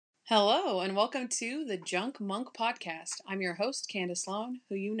Hello, and welcome to the Junk Monk Podcast. I'm your host, Kandyce Sloan,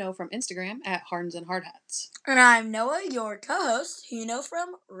 who you know from Instagram at Hardens and Hard Hats. And I'm Noah, your co-host, who you know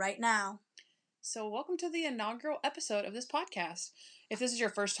from right now. So welcome to the inaugural episode of this podcast. If this is your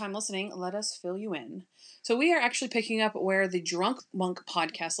first time listening, let us fill you in. So we are actually picking up where the Drunk Monk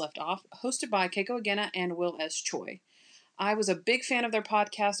Podcast left off, hosted by Keiko Agena and Will S. Choi. I was a big fan of their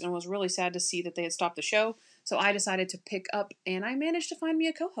podcast and was really sad to see that they had stopped the show, so I decided to pick up, and I managed to find me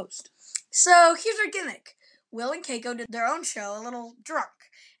a co-host. So here's our gimmick. Will and Keiko did their own show, a little drunk,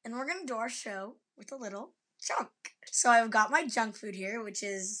 and we're going to do our show with a little junk. So I've got my junk food here, which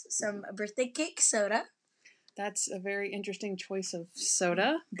is some birthday cake soda. That's a very interesting choice of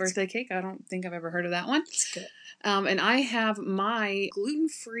soda. Birthday cake. I don't think I've ever heard of that one. It's good. And I have my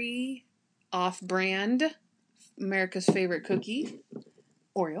gluten-free, off-brand, America's favorite cookie,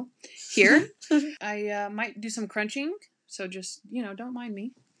 Oreo, here. I might do some crunching, so just, don't mind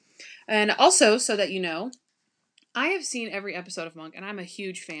me. And also, so that you know, I have seen every episode of Monk, and I'm a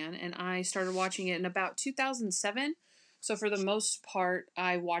huge fan, and I started watching it in about 2007. So for the most part,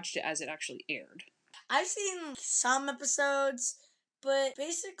 I watched it as it actually aired. I've seen some episodes, but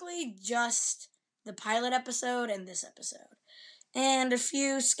basically just the pilot episode and this episode. And a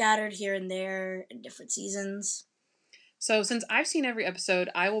few scattered here and there in different seasons. So since I've seen every episode,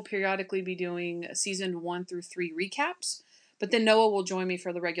 I will periodically be doing season 1 through 3 recaps. But then Noah will join me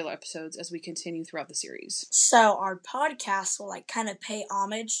for the regular episodes as we continue throughout the series. So our podcast will kind of pay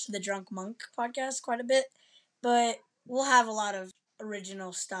homage to the Drunk Monk podcast quite a bit. But we'll have a lot of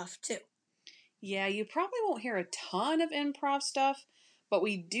original stuff too. Yeah, you probably won't hear a ton of improv stuff, but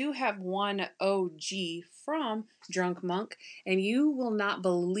we do have one OG from Drunk Monk, and you will not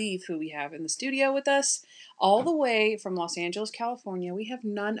believe who we have in the studio with us. All the way from Los Angeles, California, we have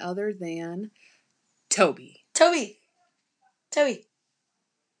none other than Toby. Toby!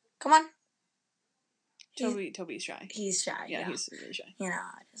 Come on. Toby's shy. He's shy. Yeah, he's really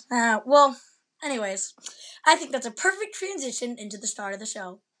shy. Well, anyways, I think that's a perfect transition into the start of the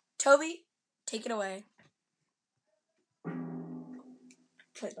show. Toby, take it away.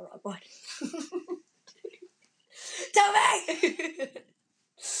 Played the wrong one. Toby!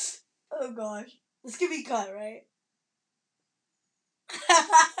 Oh gosh. This could be cut, right?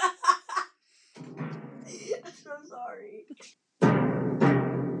 I'm so sorry.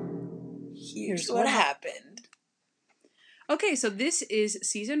 Here's what happened. Okay, so this is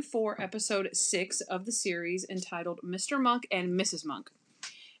season 4, episode 6 of the series entitled Mr. Monk and Mrs. Monk.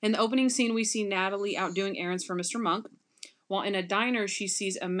 In the opening scene, we see Natalie out doing errands for Mr. Monk. While in a diner, she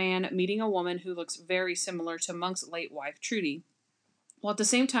sees a man meeting a woman who looks very similar to Monk's late wife, Trudy. While at the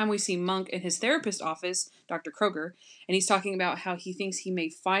same time, we see Monk in his therapist's office, Dr. Kroger, and he's talking about how he thinks he may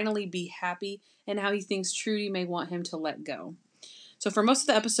finally be happy and how he thinks Trudy may want him to let go. So for most of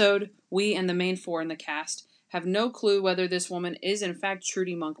the episode, we and the main 4 in the cast have no clue whether this woman is in fact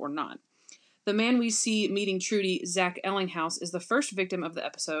Trudy Monk or not. The man we see meeting Trudy, Zach Ellinghaus, is the first victim of the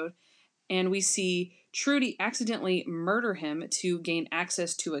episode, and we see Trudy accidentally murder him to gain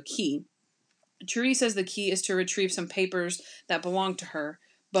access to a key. Trudy says the key is to retrieve some papers that belong to her,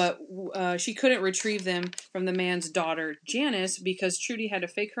 but she couldn't retrieve them from the man's daughter, Janice, because Trudy had to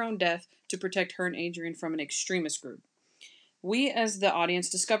fake her own death to protect her and Adrian from an extremist group. We, as the audience,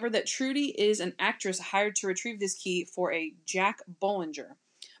 discover that Trudy is an actress hired to retrieve this key for a Jack Bollinger.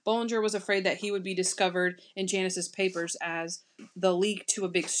 Bollinger was afraid that he would be discovered in Janice's papers as the leak to a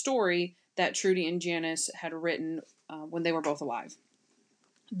big story that Trudy and Janice had written when they were both alive.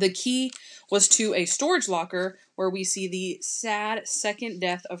 The key was to a storage locker where we see the sad second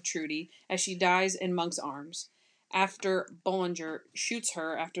death of Trudy as she dies in Monk's arms after Bollinger shoots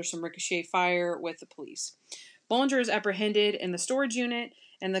her after some ricochet fire with the police. Bollinger is apprehended in the storage unit,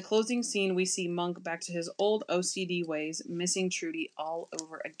 and the closing scene we see Monk back to his old OCD ways, missing Trudy all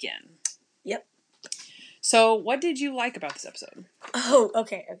over again. Yep. So, what did you like about this episode? Oh,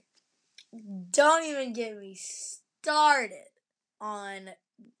 okay. Don't even get me started on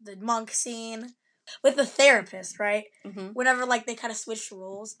the Monk scene with the therapist, right? Mm-hmm. Whenever, they kind of switched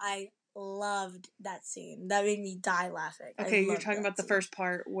roles, I loved that scene. That made me die laughing. Okay, you're talking about the first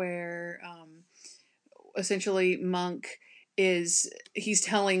part where... essentially Monk he's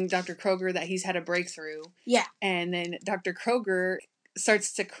telling Dr. Kroger that he's had a breakthrough. Yeah. And then Dr. Kroger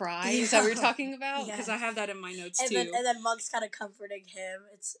starts to cry. Yeah. Is that what you're talking about? Yes. Because I have that in my notes too. And then Monk's kind of comforting him.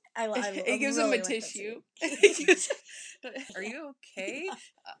 It gives really him a tissue. Are you okay? Yeah.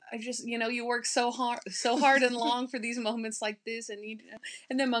 I just, you work so hard and long for these moments like this, and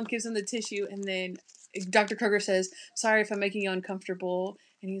then Monk gives him the tissue, and then Dr. Kroger says, "Sorry if I'm making you uncomfortable."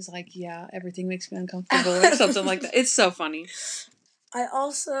 And he's like, "Yeah, everything makes me uncomfortable," or something like that. It's so funny. I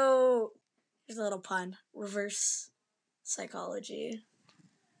also, here's a little pun, reverse psychology.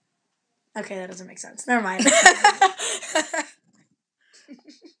 Okay, that doesn't make sense. Never mind.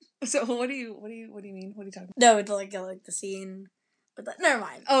 So what do you mean? What are you talking about? No, it's like the scene. But never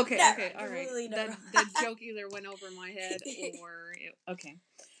mind. Okay, never okay, mind. all right. Completely That joke either went over my head or okay.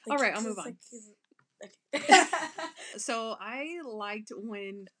 Like, All right, I'll move it's on. okay. So I liked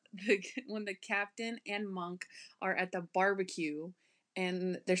when the captain and Monk are at the barbecue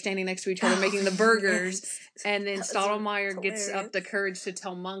and they're standing next to each other making the burgers, yes. and then That was Stottlemyre gets hilarious. up the courage to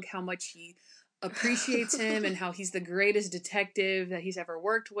tell Monk how much he appreciates him and how he's the greatest detective that he's ever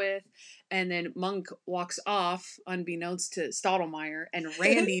worked with, and then Monk walks off unbeknownst to Stottlemyre, and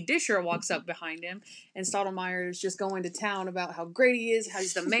Randy Disher walks up behind him, and Stottlemyre is just going to town about how great he is, how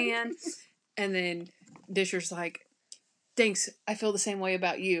he's the man, and then Disher's like, thanks, I feel the same way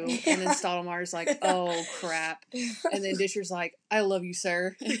about you. Yeah. And then Stottlemyre's like, oh crap. And then Disher's like, I love you,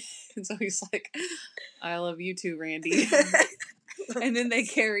 sir. And so he's like, I love you too, Randy. And then they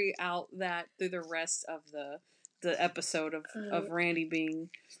carry out that through the rest of the episode of Randy being,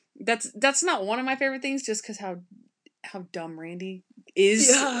 that's not one of my favorite things, just because how dumb Randy is.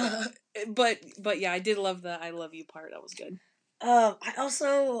 Yeah. But yeah, I did love the I love you part. That was good. I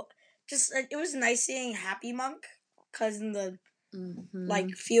also just, it was nice seeing Happy Monk, because in the like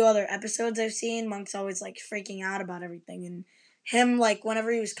few other episodes I've seen, Monk's always like freaking out about everything, and him, like,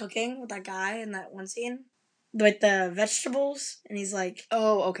 whenever he was cooking with that guy in that one scene with the vegetables, and he's like,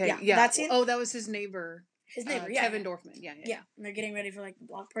 oh, okay, yeah. that scene. Oh, that was his neighbor. Kevin Dorfman. Yeah. And they're getting ready for like the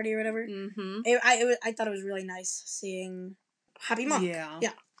block party or whatever. Mm-hmm. I thought it was really nice seeing Happy Monk. Yeah.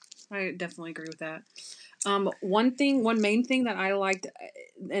 I definitely agree with that. One main thing that I liked,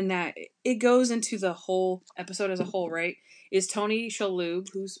 and that it goes into the whole episode as a whole, right, is Tony Shalhoub,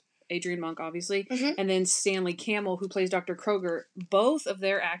 who's Adrian Monk, obviously, and then Stanley Camel, who plays Dr. Kroger. Both of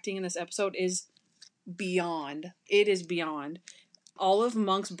their acting in this episode is beyond. It is beyond. All of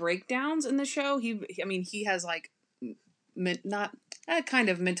Monk's breakdowns in the show, he has like not kind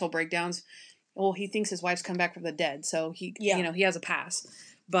of mental breakdowns. Well, he thinks his wife's come back from the dead, so he he has a pass.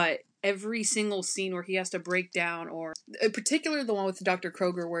 But every single scene where he has to break down, or particularly the one with Dr.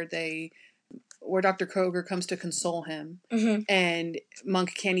 Kroger where Dr. Kroger comes to console him, and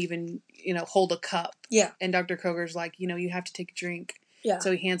Monk can't even hold a cup. Yeah, and Dr. Kroger's like, you have to take a drink. Yeah.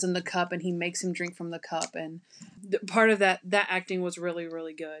 So he hands him the cup and he makes him drink from the cup, and part of that acting was really,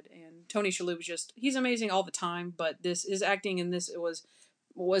 really good. And Tony Shalhoub he's amazing all the time, but his acting in this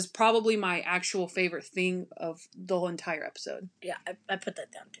was probably my actual favorite thing of the whole entire episode. Yeah, I put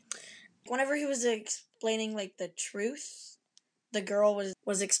that down too. Whenever he was explaining like the truth, the girl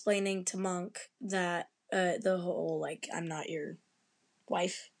was explaining to Monk that the whole like, I'm not your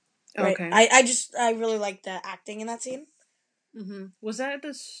wife. Right? Okay. I really liked the acting in that scene. Mm-hmm. Was that at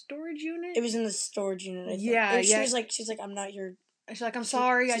the storage unit? It was in the storage unit, I think. Yeah, and she's like, I'm not your... She's like, I'm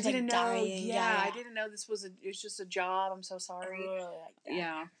sorry, I didn't know. Dying. Yeah, I didn't know this was it's just a job. I'm so sorry. I really like that.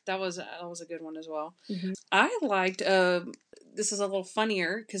 Yeah, that was a good one as well. Mm-hmm. I liked, this is a little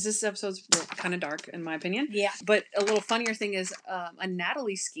funnier, because this episode's kind of dark, in my opinion. Yeah. But a little funnier thing is a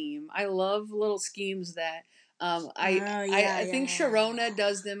Natalie scheme. I love little schemes that... I think Sharona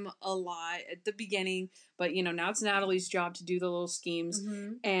does them a lot at the beginning, but now it's Natalie's job to do the little schemes,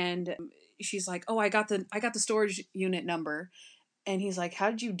 and she's like, "Oh, I got the storage unit number," and he's like,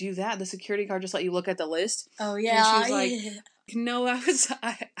 "How did you do that? The security guard just let you look at the list?" Oh yeah, and she's like, "No,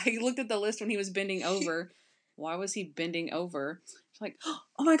 I looked at the list when he was bending over." Why was he bending over? She's like,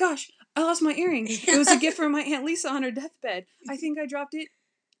 "Oh my gosh, I lost my earring. It was a gift from my Aunt Lisa on her deathbed. I think I dropped it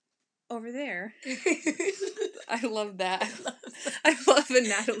over there." I love that. I love the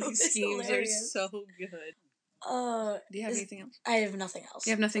Natalie schemes. They're so good. Do you have anything else? I have nothing else.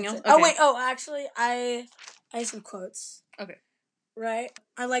 You have nothing else? Okay. Actually, I have some quotes. Okay. Right?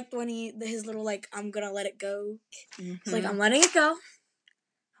 I liked when his little, like, I'm gonna let it go. It's like, I'm letting it go.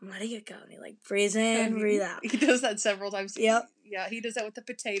 I'm letting it go. And he, like, breathes in, breathe out. He does that several times. Yep. Yeah, he does that with the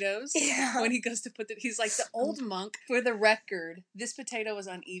potatoes. Yeah. When he goes to he's like, the old monk, for the record, this potato is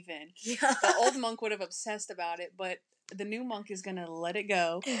uneven. Yeah. The old monk would have obsessed about it, but the new monk is going to let it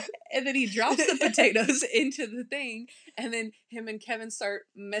go. And then he drops the potatoes into the thing, and then him and Kevin start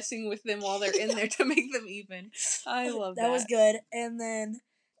messing with them while they're in there to make them even. I love that. That was good. And then,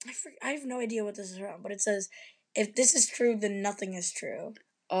 I have no idea what this is from, but it says, if this is true, then nothing is true.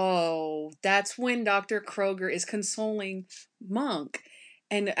 Oh, that's when Dr. Kroger is consoling Monk.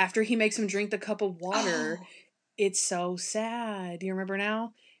 And after he makes him drink the cup of water, it's so sad. Do you remember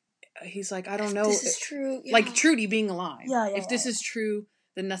now? He's like, I don't know. This is true. Yeah. Like Trudy being alive. Yeah. If this is true,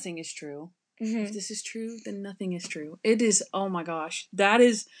 then nothing is true. If this is true, then nothing is true. It is, oh my gosh. That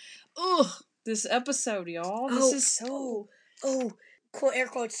is, this episode, y'all. This is so... Quote, air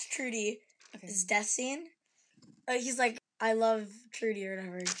quotes, Trudy. Okay. His death scene. He's like, I love Trudy or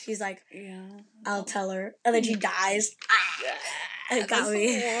whatever. She's like, Yeah. I'll tell her. And then she dies. It got That's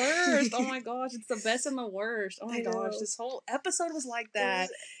me. the worst. Oh my gosh. It's the best and the worst. Oh my gosh. This whole episode was like that.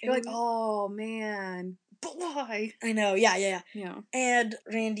 You're like, oh man. But why? I know. Yeah. Yeah. And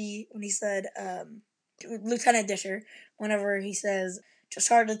Randy, when he said, Lieutenant Disher, whenever he says, just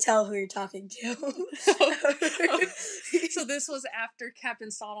hard to tell who you're talking to. So this was after Captain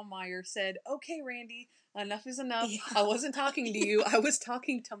Stottlemyre said, okay, Randy, enough is enough. Yeah. I wasn't talking to you. I was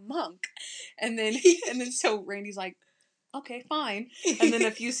talking to Monk. And then so Randy's like, okay, fine. And then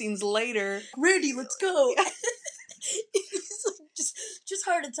a few scenes later, Randy, let's go. Yeah. He's like, just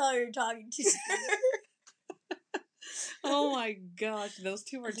hard to tell who you're talking to. Oh my gosh, those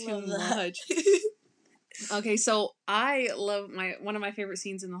two are too much. Okay, so I love one of my favorite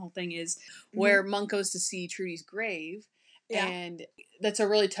scenes in the whole thing is where Monk goes to see Trudy's grave. Yeah. And that's a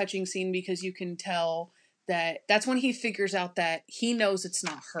really touching scene because you can tell that's when he figures out that he knows it's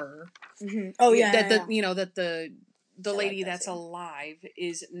not her. Mm-hmm. Oh yeah. That the lady that's alive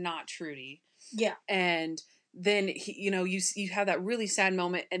is not Trudy. Yeah. And then he, you have that really sad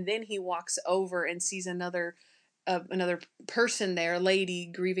moment, and then he walks over and sees another person there, a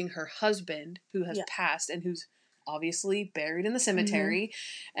lady grieving her husband who has passed and who's obviously buried in the cemetery.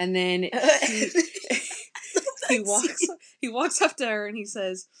 And then he walks up to her and he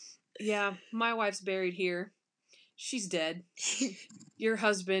says, yeah, my wife's buried here. She's dead. Your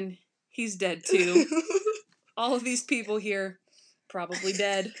husband, he's dead too. All of these people here, probably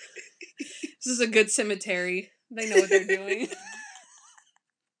dead. This is a good cemetery. They know what they're doing.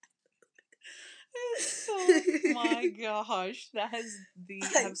 Oh my gosh, that is the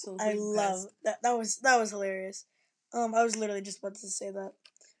absolute I love best. That was hilarious. I was literally just about to say that.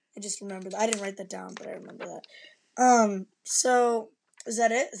 I just remembered that. I didn't write that down, but I remember that. So is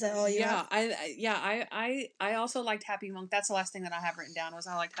that it? Is that all you have? I also liked Happy Monk. That's the last thing that I have written down was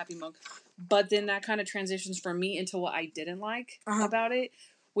I liked Happy Monk. But then that kind of transitions for me into what I didn't like about it,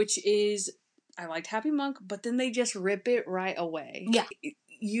 which is I liked Happy Monk, but then they just rip it right away. Yeah.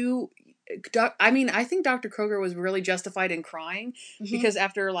 I think Dr. Kroger was really justified in crying because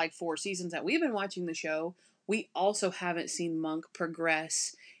after like 4 seasons that we've been watching the show, we also haven't seen Monk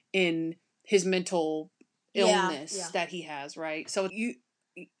progress in his mental illness that he has, right? So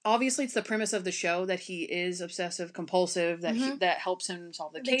obviously it's the premise of the show that he is obsessive compulsive, that that helps him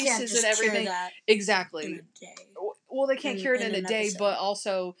solve the cases and everything. Exactly. In a day. Well, they can't cure it in a day, episode. But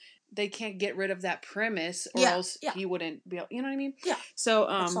also they can't get rid of that premise or else he wouldn't be able, you know what I mean? Yeah. So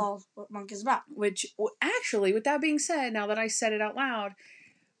that's all what Monk is about. Which actually, with that being said, now that I said it out loud,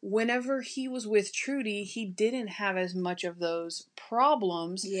 whenever he was with Trudy, he didn't have as much of those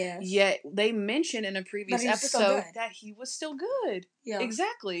problems. Yes. Yet they mentioned in a previous episode that he was still good. Yeah.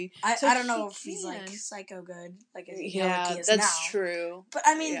 Exactly. I don't know if he's like psycho good. Like he is that's now. True. But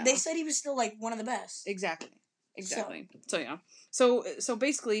I mean, they said he was still like one of the best. Exactly. So yeah. So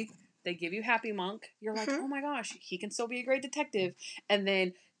basically, they give you Happy Monk. You're like, oh my gosh, he can still be a great detective. And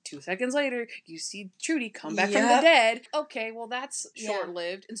then 2 seconds later, you see Trudy come back from the dead. Okay, well, that's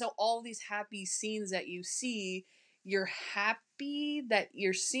short-lived. And so all these happy scenes that you see, you're happy that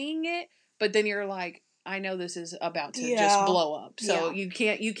you're seeing it, but then you're like, I know this is about to just blow up. So you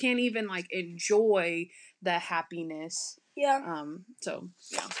can't even like enjoy the happiness. Yeah. So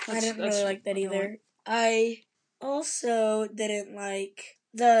yeah. I didn't really like that either. I also didn't like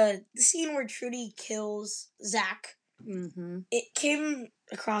the scene where Trudy kills Zach. Mm-hmm. It came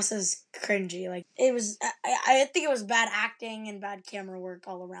across as cringy. Like it was, I think it was bad acting and bad camera work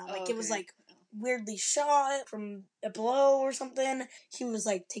all around. Like it was like weirdly shot from below or something. He was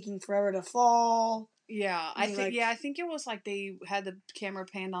like taking forever to fall. Yeah, I think it was like they had the camera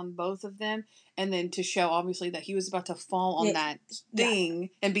panned on both of them, and then to show obviously that he was about to fall on that thing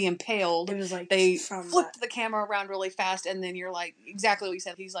and be impaled. It was like they flipped the camera around really fast, and then you're like exactly what you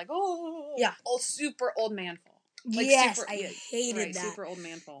said. He's like, super old man fall. Like, yes, I hated that. Super old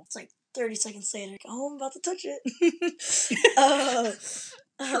man fall. It's like 30 seconds later. Oh, I'm about to touch it.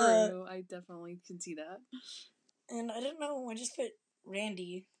 True, I definitely can see that. And I don't know. I just put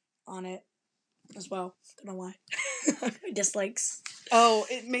Randy on it as well. Don't know why. Dislikes. Oh,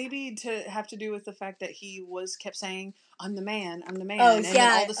 it may be to have to do with the fact that he kept saying, I'm the man, and then all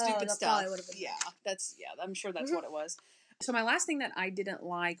the stupid stuff. I'm sure that's what it was. So my last thing that I didn't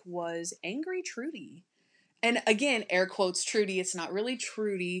like was angry Trudy. And again, air quotes Trudy, it's not really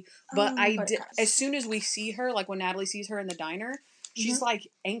Trudy, but as soon as we see her, like when Natalie sees her in the diner, she's like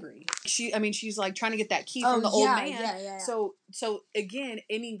angry. She's like trying to get that key from the old man. Yeah. So again,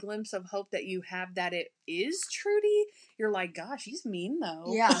 any glimpse of hope that you have that it is Trudy, you're like, gosh, she's mean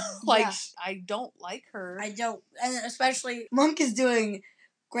though. Yeah. Like, yeah. I don't like her. I don't. And especially, Monk is doing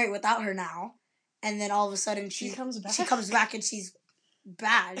great without her now. And then all of a sudden, she comes back and she's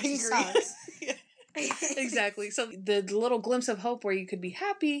bad. She sucks. Exactly. So the little glimpse of hope where you could be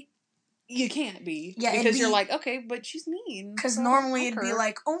happy, you can't be. Yeah, because you're like, okay, but she's mean. Because so normally it'd be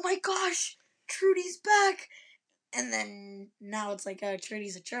like, oh my gosh, Trudy's back. And then now it's like, oh,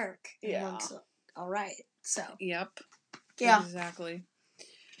 Trudy's a jerk. And Monk's all right. So. Yep. Yeah. Exactly.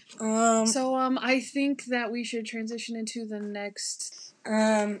 So I think that we should transition into the next.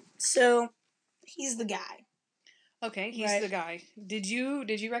 So he's the guy. Okay, he's the guy. Did you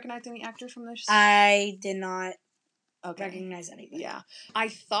recognize any actors from this? I did not recognize anybody. Yeah. I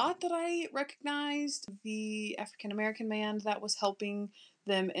thought that I recognized the African American man that was helping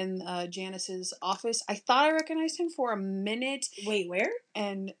them in Janice's office. I thought I recognized him for a minute. Wait, where?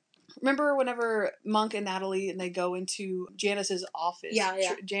 And remember whenever Monk and Natalie and they go into Janice's office?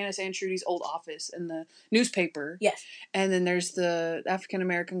 Yeah. Janice and Trudy's old office in the newspaper. Yes. And then there's the African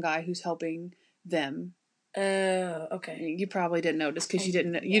American guy who's helping them. Okay. You probably didn't notice because you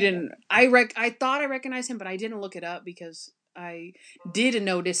didn't. I thought I recognized him, but I didn't look it up because I did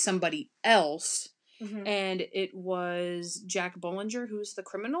notice somebody else, and it was Jack Bollinger, who's the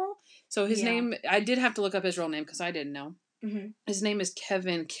criminal. So his name, I did have to look up his real name because I didn't know. His name is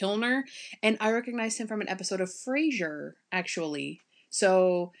Kevin Kilner, and I recognized him from an episode of Frasier, actually.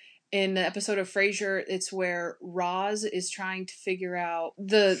 So in the episode of Frasier, it's where Roz is trying to figure out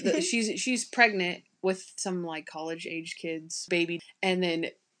she's pregnant with some like college age kid's baby, and then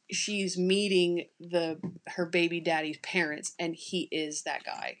she's meeting her baby daddy's parents, and he is that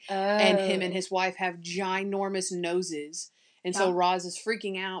guy. And him and his wife have ginormous noses. And so Roz is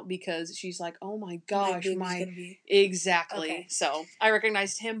freaking out because she's like, oh my gosh, exactly. Okay. So I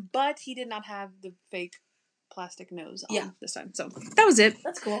recognized him, but he did not have the fake plastic nose on this time. So that was it.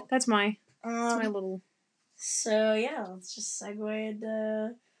 That's cool. That's my little. So yeah, let's just segue into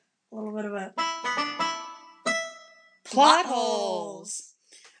a little bit about plot holes.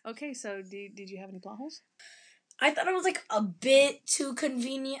 Okay, so did you have any plot holes? I thought it was like a bit too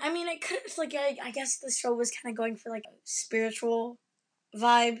convenient. I mean, I could have like I guess the show was kind of going for like a spiritual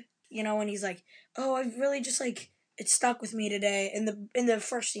vibe, you know, when he's like, "Oh, I've really just like it stuck with me today." In the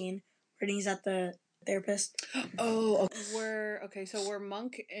first scene where he's at the therapist. Oh, okay. So where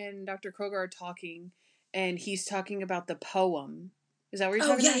Monk and Dr. Kroger are talking, and he's talking about the poem. Is that what you're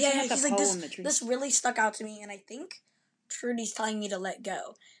talking about? Yeah. He's like, this really stuck out to me, and I think Trudy's telling me to let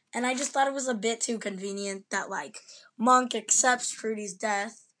go. And I just thought it was a bit too convenient that, like, Monk accepts Trudy's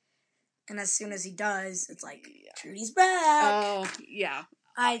death, and as soon as he does, it's like, Trudy's back. Oh, yeah.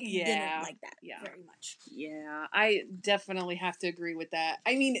 I didn't like that very much. Yeah, I definitely have to agree with that.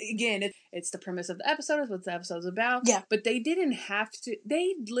 I mean, again, it's the premise of the episode, it's what the episode's about. Yeah. But they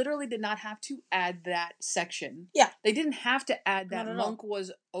literally did not have to add that section. Yeah. They didn't have to add that Monk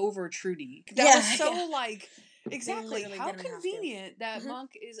was over Trudy. That was so, like... Exactly. How convenient that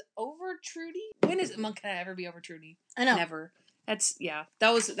Monk is over Trudy. When is Monk can ever be over Trudy? I know. Never. That's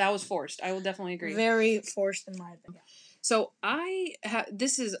that was forced. I will definitely agree. Very forced in my opinion. So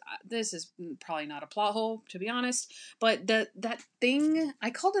this is probably not a plot hole, to be honest, but that thing, I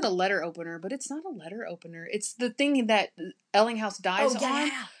called it a letter opener, but it's not a letter opener. It's the thing that Ellinghouse dies on.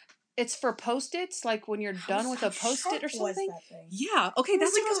 Yeah. It's for Post-its, like when you're done with a Post-it or something. Yeah. Okay,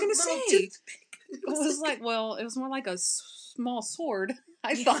 that's what I was going to say. It was like, well, it was more like a small sword,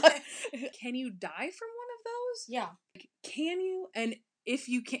 I thought. Can you die from one of those? Yeah. Can you? And if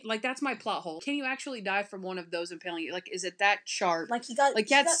you can't, like, that's my plot hole. Can you actually die from one of those impaling you? Like, is it that sharp? Like, he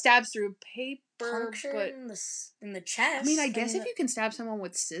got stabs through paper, but in the chest. I mean, I guess if you can stab someone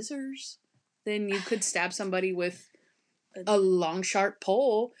with scissors, then you could stab somebody with a long, sharp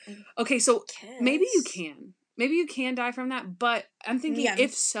pole. Okay, so maybe you can. Maybe you can die from that, but I'm thinking,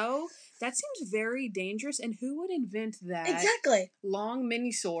 if so... That seems very dangerous, and who would invent that long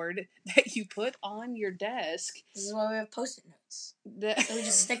mini sword that you put on your desk? This is why we have Post-it notes. So we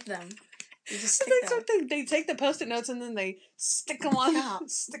just stick them. They take the Post-it notes and then they stick them on.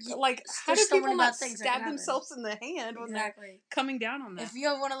 Like, how do people not stab themselves in the hand when they're coming down on that? If you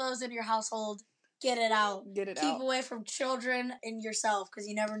have one of those in your household, get it out. Keep away from children and yourself, because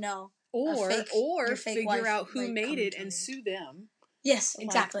you never know. Or figure out who made it and sue them. Yes,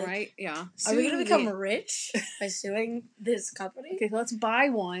 exactly. Right? Yeah. Are we going to become rich by suing this company? Okay, let's buy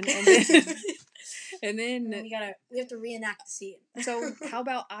one, and then we have to reenact the scene. So how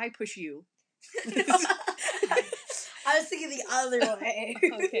about I push you? I I was thinking the other way.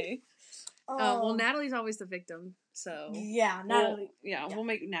 Okay. Well, Natalie's always the victim, so yeah, Natalie. We'll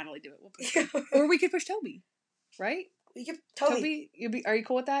make Natalie do it. We'll push her. Or we could push Toby, right? We could Toby. Are you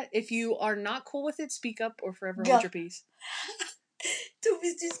cool with that? If you are not cool with it, speak up or forever hold your peace.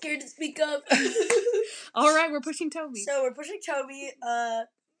 Toby's too scared to speak up. All right, we're pushing Toby. So we're pushing Toby.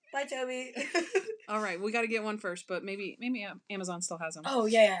 Bye, Toby. All right, we got to get one first, but maybe Amazon still has them. Oh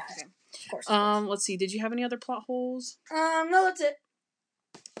yeah. Okay. Of course. Let's see. Did you have any other plot holes? No, that's it.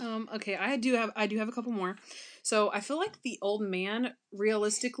 Okay, I do have a couple more. So I feel like the old man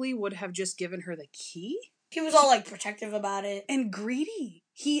realistically would have just given her the key. He was all like protective about it and greedy.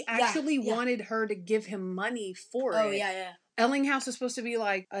 He actually wanted her to give him money for it. Oh yeah. Ellinghouse is supposed to be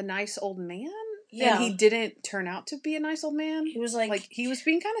like a nice old man. Yeah. And he didn't turn out to be a nice old man. He was like he was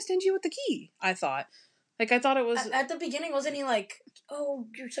being kind of stingy with the key, I thought. Like, I thought it was... At the beginning, wasn't he like, oh,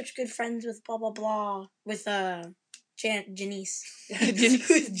 you're such good friends with blah, blah, blah, with, Janice.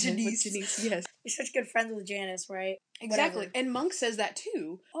 Janice, yes. You're such good friends with Janice, right? Exactly. Whatever. And Monk says that,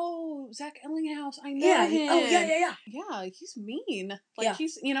 too. Oh, Zach Ellinghouse, I know him. Oh, yeah. Yeah, he's mean. Like,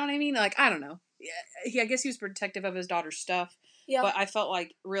 he's, you know what I mean? Like, I don't know. I guess he was protective of his daughter's stuff. Yeah. But I felt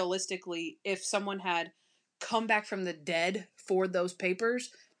like, realistically, if someone had come back from the dead for those papers,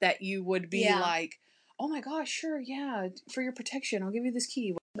 that you would be like, oh my gosh, sure, yeah, for your protection, I'll give you this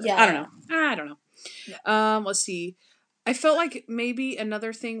key. Yeah. I don't know. Yeah. Let's see. I felt like maybe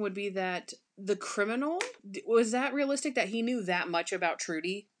another thing would be that the criminal, was that realistic that he knew that much about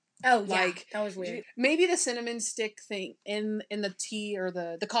Trudy? Oh, yeah, that was weird. Maybe the cinnamon stick thing in the tea or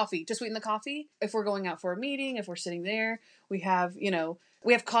the coffee, to sweeten the coffee. If we're going out for a meeting, if we're sitting there, we have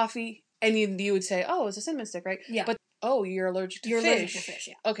coffee, and you would say, oh, it's a cinnamon stick, right? Yeah. But oh, you're allergic to fish. Allergic to fish,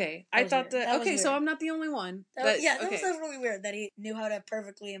 yeah. Okay. I thought that okay, so I'm not the only one. That was really weird that he knew how to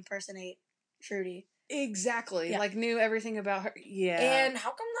perfectly impersonate Trudy. Exactly. Yeah. Like, knew everything about her. Yeah. And how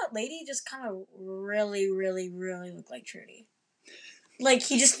come that lady just kind of really, really, really looked like Trudy? Like,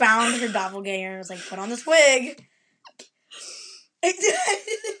 he just found her doppelganger and was like, put on this wig.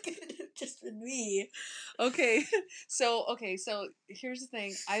 It could have just been me. Okay, so here's the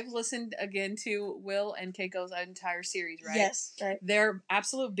thing. I've listened again to Will and Keiko's entire series, right? Yes, right. Their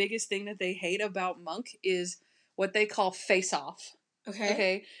absolute biggest thing that they hate about Monk is what they call face-off.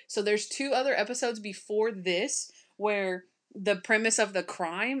 Okay, so there's 2 other episodes before this where the premise of the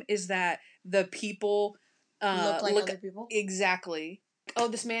crime is that the people look like other people. Exactly. Oh,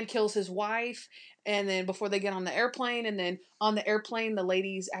 this man kills his wife, and then before they get on the airplane, and then on the airplane, the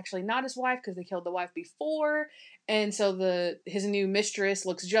lady's actually not his wife because they killed the wife before, and so his new mistress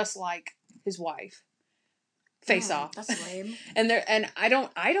looks just like his wife. Face off. That's lame. and I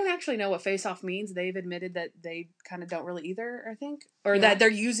don't actually know what face off means. They've admitted that they kind of don't really either, I think, or that they're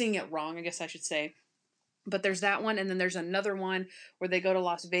using it wrong, I guess I should say. But there's that one, and then there's another one where they go to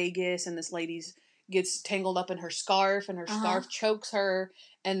Las Vegas, and this lady's gets tangled up in her scarf, and her scarf chokes her,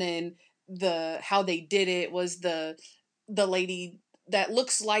 and then how they did it was the lady that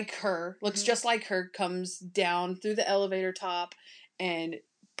looks like her, just like her, comes down through the elevator top and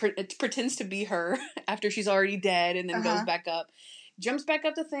pretends to be her after she's already dead, and then goes back up, jumps back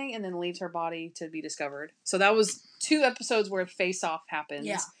up the thing, and then leaves her body to be discovered. So that was 2 episodes where face off happens.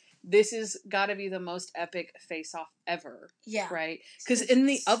 Yeah. This has got to be the most epic face-off ever. Yeah. Right? Because in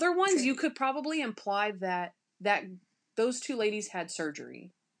the other ones, you could probably imply that those 2 ladies had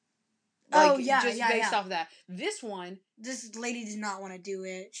surgery. Like, just based off that. This lady did not want to do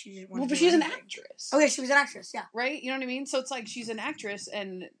it. She didn't want to do it. But she's an actress. Okay, she was an actress, yeah. Right? You know what I mean? So it's like she's an actress,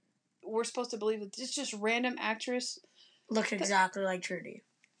 and we're supposed to believe that this just random actress looked exactly like Trudy.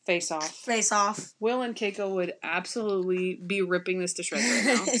 Face off. Face off. Will and Keiko would absolutely be ripping this to shreds right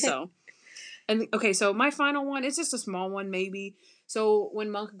now. So, and okay, so my final one, it's just a small one maybe. So when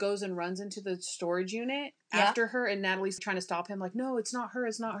Monk goes and runs into the storage unit after her, and Natalie's trying to stop him, like, no, it's not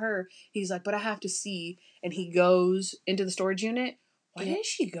her. He's like, but I have to see. And he goes into the storage unit. Why didn't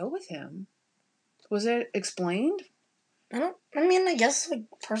she go with him? Was it explained? I guess, like,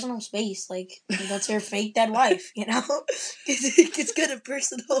 personal space. Like, that's her fake dead wife, you know? It's kind of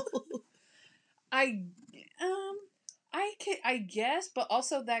personal. I guess, but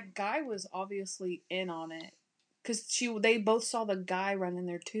also that guy was obviously in on it. Because they both saw the guy running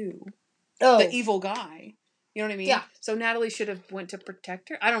there, too. Oh. The evil guy. You know what I mean? Yeah. So Natalie should have went to protect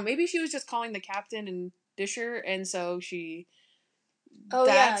her. I don't know, maybe she was just calling the captain and Disher, and so she... Oh,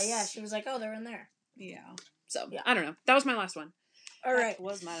 yeah, she was like, oh, they're in there. Yeah. So, I don't know. That was my last one. All right. That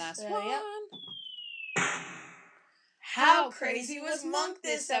was my last one. Yeah. How crazy was Monk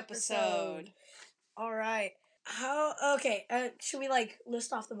this episode? All right. How... Okay, should we, like,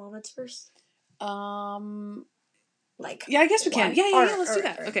 list off the moments first? Like, yeah, I guess we can. one. Yeah, let's do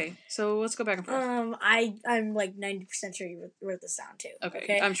that. Okay, so let's go back and forth. I'm like 90% sure you wrote this down too.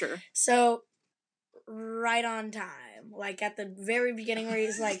 Okay, I'm sure. So, right on time, like at the very beginning where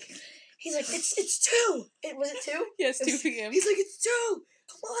he's like, it's 2. Was it 2? Yes, 2 p.m. He's like, it's 2.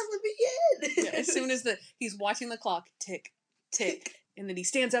 Come on, let me in. Yeah, as soon as he's watching the clock tick, tick, and then he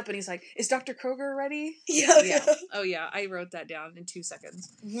stands up and he's like, "Is Dr. Kroger ready?" Yeah. Oh yeah, I wrote that down in 2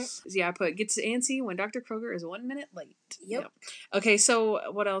 seconds. Mm-hmm. Yeah, I put gets antsy when Dr. Kroger is 1 minute late. Yep. Okay, so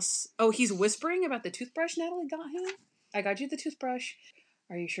what else? Oh, he's whispering about the toothbrush Natalie got him. I got you the toothbrush.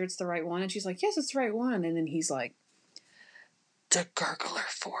 Are you sure it's the right one? And she's like, "Yes, it's the right one." And then he's like, "The Gurgler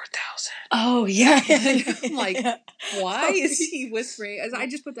 4000." Oh yeah. I'm like, why is he whispering? I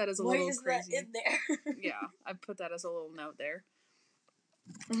just put that as a little crazy. Why is that in there? Yeah, I put that as a little note there.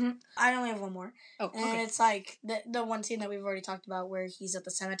 Mm-hmm. I only have one more. Oh, okay. And it's like the one scene that we've already talked about where he's at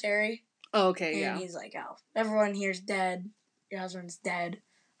the cemetery. Oh, okay, and he's like, "Oh, everyone here's dead. Your husband's dead."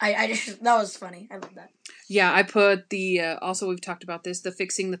 I just that was funny. I love that. Yeah, I put the also we've talked about this, the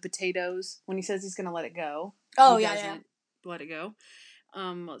fixing the potatoes when he says he's gonna let it go. Oh yeah. Let it go.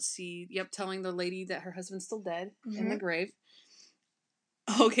 Let's see. Yep, telling the lady that her husband's still dead in the grave.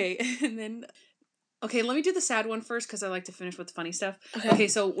 Okay, and then okay, let me do the sad one first because I like to finish with the funny stuff. Okay,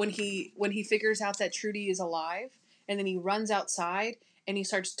 so when he figures out that Trudy is alive, and then he runs outside and he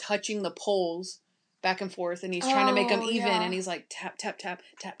starts touching the poles back and forth, and he's trying to make them even, and he's like tap tap tap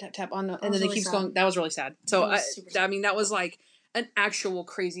tap tap tap on the, and then it keeps going. That was really sad. So I mean that was like an actual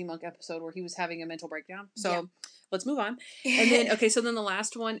Crazy Monk episode where he was having a mental breakdown. So let's move on. And then okay, so then the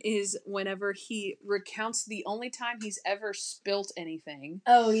last one is whenever he recounts the only time he's ever spilt anything.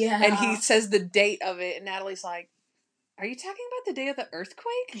 Oh yeah. And he says the date of it, and Natalie's like, "Are you talking about the day of the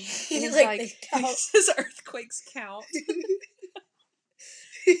earthquake?" He's like he says earthquakes count.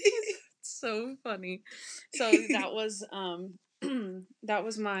 So funny. So that was that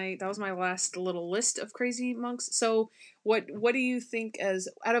was my last little list of Crazy Monks. So what do you think as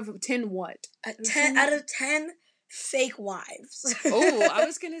out of 10 what? 10 out of 10 fake wives. Oh, I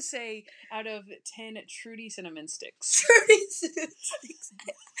was gonna say out of 10 Trudy cinnamon sticks. Trudy cinnamon sticks.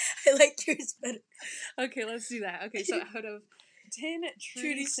 I like yours better. Okay, let's do that. Okay, so out of 10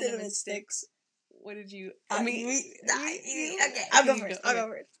 Trudy cinnamon sticks, what did you? Okay, I'll go first.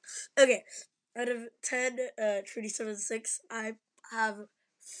 Okay, out of 10 Trudy cinnamon sticks, I have.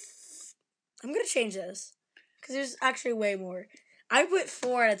 I'm gonna change this because there's actually way more. I put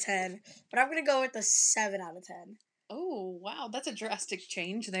 4 out of 10, but I'm gonna go with the 7 out of 10. Oh wow, that's a drastic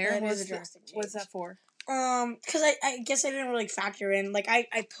change there. That is a drastic change. What's that for? Because I guess I didn't really factor in. Like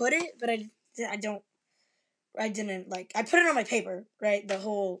I put it, but I didn't like. I put it on my paper, right? The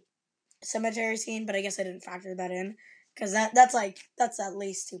whole cemetery scene, but I guess I didn't factor that in because that's at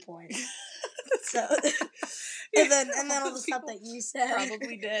least 2 points. So, and then all the stuff that you said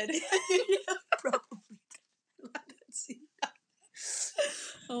probably did. Probably.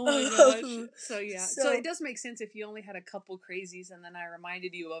 Oh my gosh. So yeah. So it does make sense if you only had a couple crazies and then I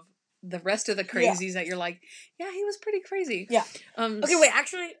reminded you of the rest of the crazies that you're like, yeah, he was pretty crazy. Yeah. Okay, wait,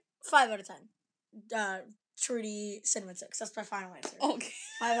 actually 5 out of 10. Trudy cinnamon sticks. That's my final answer. Okay.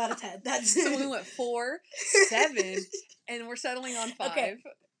 5 out of 10. That's so we went 4, 7, and we're settling on 5. Okay.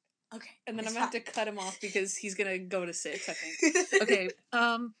 And then I'm gonna have to cut him off because he's gonna go to 6, I think. Okay.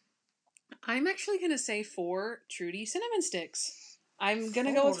 I'm actually gonna say 4 Trudy cinnamon sticks. I'm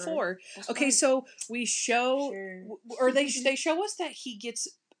gonna go with 4. That's okay, fine. So we show, or they show us that he gets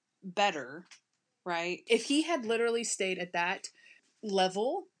better, right? If he had literally stayed at that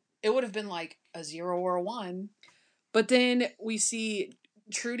level, it would have been like a 0 or a 1. But then we see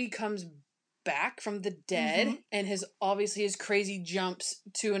Trudy comes back from the dead, and his crazy jumps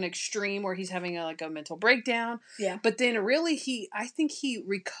to an extreme where he's having a mental breakdown. Yeah. But then really I think he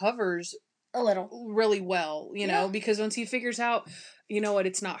recovers a little really well, you know, because once he figures out, you know what,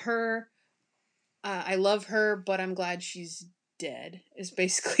 it's not her. I love her, but I'm glad she's dead. Is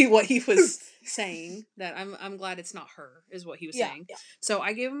basically what he was saying. That I'm glad it's not her. Is what he was saying. Yeah. So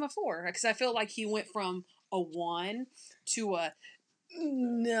I gave him a 4 because I feel like he went from a 1 to a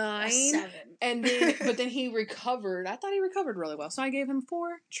 9, a 7, and then but then he recovered. I thought he recovered really well, so I gave him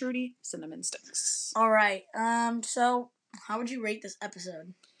 4 Trudy cinnamon sticks. All right. So how would you rate this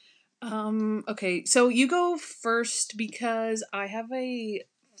episode? Okay, so you go first because I have a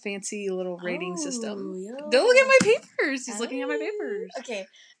fancy little rating system. Don't look at my papers. He's looking at my papers. Okay.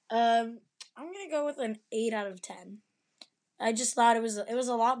 I'm gonna go with an 8 out of 10. I just thought it was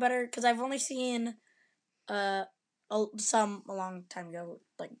a lot better because I've only seen some a long time ago,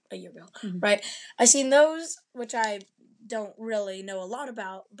 like a year ago, right? I seen those which I don't really know a lot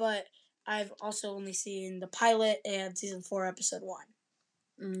about, but I've also only seen the pilot and season 4, episode 1.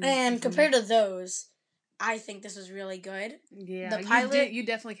 Mm-hmm. And compared to those, I think this was really good. Yeah, the pilot, you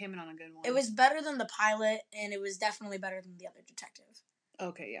definitely came in on a good one. It was better than the pilot, and it was definitely better than the other detective.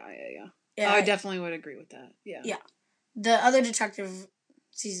 Okay, yeah. I definitely would agree with that. Yeah. Yeah. The other detective,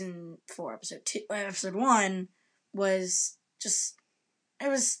 season 4, episode 1, was just, it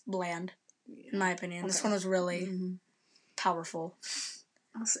was bland, in my opinion. Okay. This one was really powerful.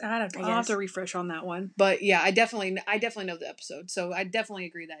 I'll have to refresh on that one, but yeah, I definitely know the episode, so I definitely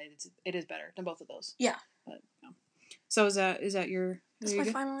agree that it is better than both of those. Yeah. But, so is that your? That's my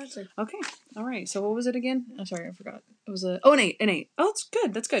final answer. Okay, all right. So what was it again? I'm sorry, I forgot. It was an 8. Oh, that's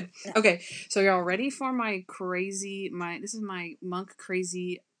good. That's good. Yeah. Okay, so y'all ready for this is my Monk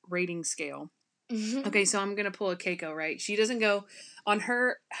crazy rating scale. Mm-hmm. Okay, so I'm gonna pull a Keiko, right? She doesn't go on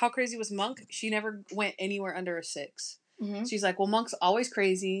her. How crazy was Monk? She never went anywhere under a 6. Mm-hmm. She's like, well, Monk's always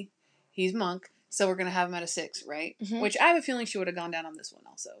crazy. He's Monk, so we're gonna have him at a 6, right? Mm-hmm. Which I have a feeling she would have gone down on this one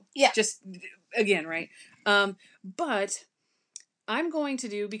also. Yeah. Just again, right? But I'm going to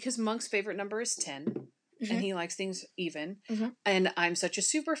do, because Monk's favorite number is 10, mm-hmm. and he likes things even, mm-hmm. and I'm such a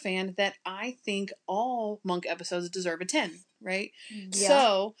super fan that I think all Monk episodes deserve a 10, right? Yeah.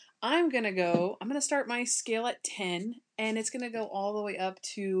 So I'm gonna start my scale at 10, and it's gonna go all the way up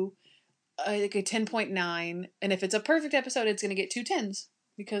to like a 10.9, and if it's a perfect episode, it's gonna get 2 10s,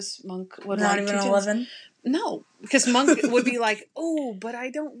 because Monk would not like even 2 11. No, because Monk would be like, oh, but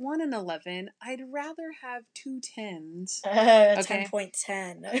I don't want an 11. I'd rather have 2 10s. Okay?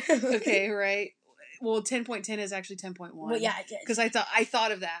 10.10. Okay, right. Well, 10.10 is actually 10.1. Well, yeah, because I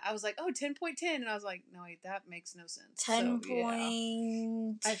thought of that. I was like, oh, 10.10, and I was like, no, wait, that makes no sense. 10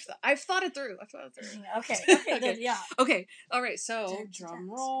 point. Yeah. I've thought it through. Okay. Then, yeah. Okay. All right. So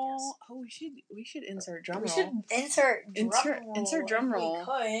drum roll. Oh, we should insert drum roll. We should insert drum roll. We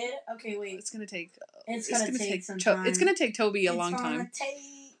could. Okay, wait. It's gonna take. It's gonna take some time. It's gonna take Toby a long time.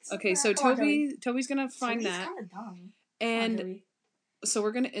 Okay, so Toby's gonna find that. Toby's kind of dumb. And so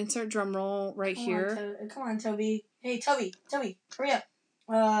we're gonna insert drum roll right here. Come on, Toby. Hey, Toby, hurry up.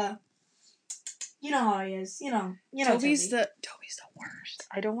 You know how he is. You know. Toby's the worst.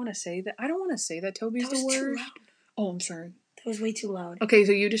 I don't want to say that. Toby's the worst. Too loud. Oh, I'm sorry. That was way too loud. Okay,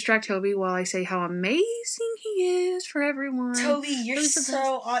 so you distract Toby while I say how amazing he is for everyone. Toby, you're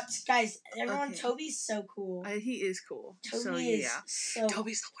so guys. Everyone, okay. Toby's so cool. He is cool. Toby's the worst.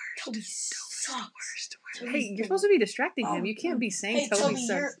 Toby's the worst. Hey, you're supposed to be distracting him. You can't be saying Toby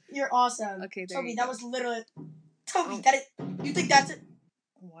sucks. You're awesome. Okay, there Toby, you that was literally Toby. That is. You think that's it?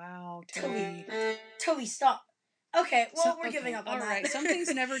 Wow, Toby. Toby, stop. Okay, well, we're giving up on that. All right, some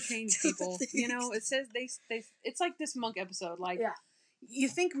things never change, people. You know, it says they. It's like this Monk episode. Like, you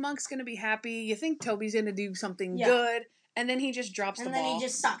think Monk's gonna be happy. You think Toby's gonna do something good, and then he just drops the ball. And then he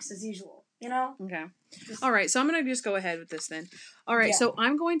just sucks as usual. You know. Okay. All right, so I'm gonna just go ahead with this then. All right, so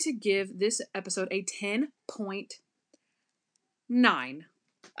I'm going to give this episode a 10.9.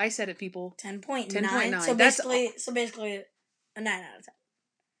 I said it, people. 10.9. So basically, a 9 out of 10.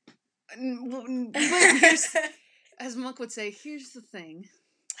 But as Monk would say, here's the thing.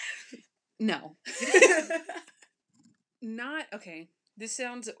 No. Not, okay, this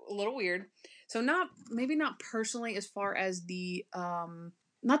sounds a little weird. So maybe not personally as far as the,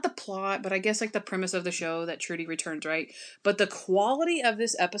 not the plot, but I guess like the premise of the show that Trudy returns, right? But the quality of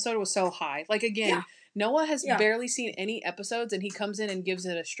this episode was so high. Like, again, Noah has barely seen any episodes, and he comes in and gives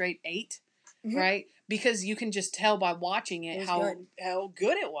it a straight 8, right? Because you can just tell by watching it how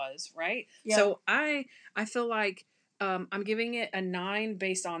good it was, right? Yeah. So I feel like I'm giving it a 9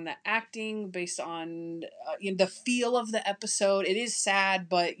 based on the acting, based on the feel of the episode. It is sad,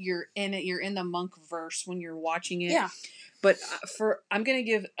 but you're in it. You're in the Monk verse when you're watching it. Yeah. But I'm gonna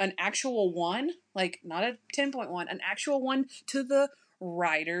give an actual 1, like not a 10.1, an actual 1 to the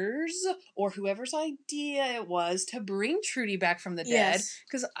writers or whoever's idea it was to bring Trudy back from the dead,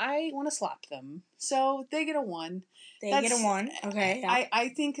 because I want to slap them. So they get a 1. Get a 1. Okay. Yeah. I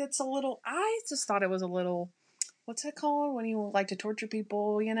think it's a little. I just thought it was a little. What's that called when you like to torture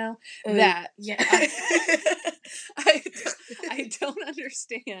people? You know that. Yeah. I don't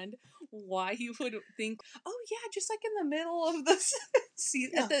understand why you would think, oh yeah, just like in the middle of the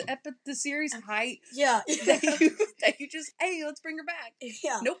at the series height, that you just, hey, let's bring her back.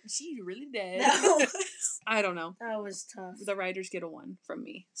 Yeah. Nope, she's really dead. No. I don't know. That was tough. The writers get a 1 from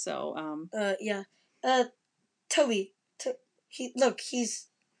me. So Toby, he's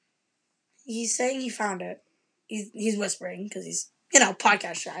saying he found it. He's whispering because he's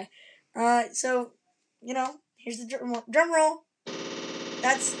podcast shy. So here's the drum roll.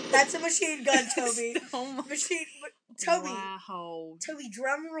 That's a machine gun, Toby. Toby. Wow. Toby,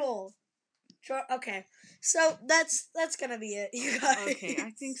 drum roll. Okay, so that's gonna be it, you guys. Okay,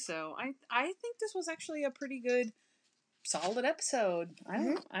 I think so. I think this was actually a pretty good, solid episode. I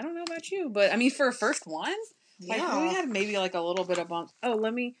don't know about you, but I mean for a first one, like we had maybe like a little bit of bump. Oh,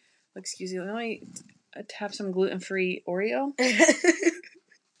 excuse me, let me tap some gluten-free Oreo.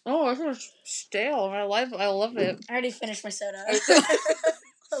 Oh, this is stale. I love it. I already finished my soda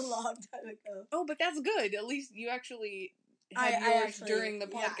a long time ago. Oh, but that's good. At least you actually I had yours actually, during the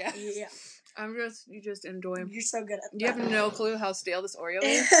podcast. Yeah. You just enjoy. You're so good at that. You have no clue how stale this Oreo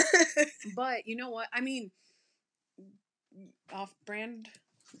is. But you know what? I mean, off-brand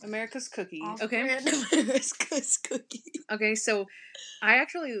America's Cookie. Off-brand America's Cookie. Okay, so I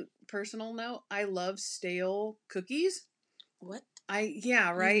actually, personal note, I love stale cookies. What?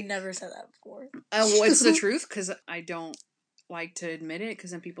 Yeah, right? You've never said that before. Well, it's the truth, because I don't like to admit it,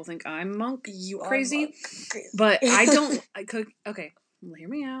 because then people think I'm monk crazy. But I don't, okay, well, hear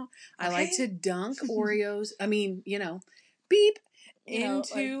me out. Okay. I like to dunk Oreos, beep,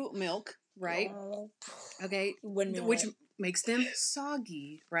 into milk, right? Okay, which makes them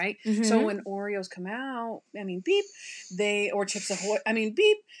soggy, right? Mm-hmm. So when Oreos come out, beep, or Chips Ahoy,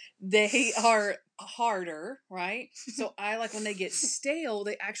 beep, they are harder, right? So I like when they get stale,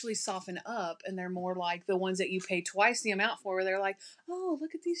 they actually soften up, and they're more like the ones that you pay twice the amount for, where they're like, oh,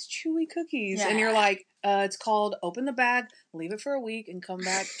 look at these chewy cookies. Yeah. And you're like, it's called open the bag, leave it for a week, and come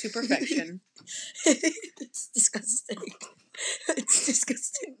back to perfection. It's disgusting. It's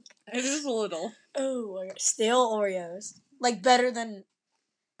disgusting. It is a little. Oh my god. Stale Oreos. Like better than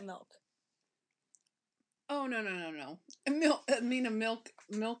milk. Oh, no.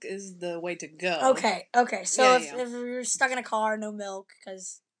 Milk is the way to go. Okay. So if you're stuck in a car, no milk,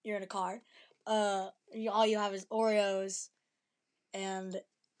 because you're in a car, all you have is Oreos and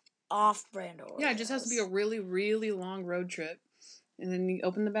off-brand Oreos. Yeah, it just has to be a really, really long road trip, and then you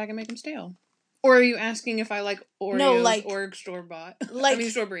open the bag and make them stale. Or are you asking if I like Oreos or store-bought?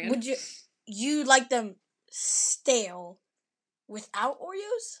 Store brand. Would you like them stale without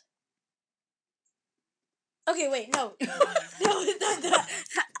Oreos? Okay, wait, no. No.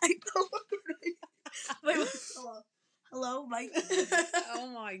 Wait, hello, Mike. Oh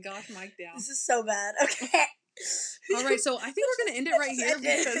my gosh, Mike down. This is so bad. Okay. All right, so I think we're gonna end it right here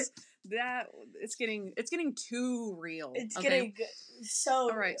because it's getting too real. It's getting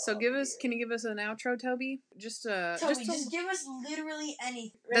so. All right, so can you give us an outro, Toby? Just give us literally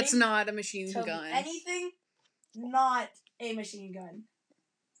anything. Ready? That's not a machine gun. Anything, not a machine gun.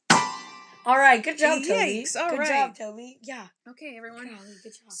 All right, good job, Toby. Yikes! Good job, Toby. Yeah. Okay, everyone.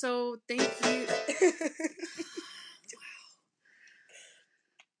 Good job. So thank you.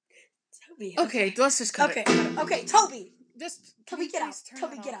 Toby. Okay, let's just cut it. Okay, Toby. Just Toby, get out.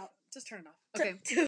 Toby, get out. Just turn it off. Okay.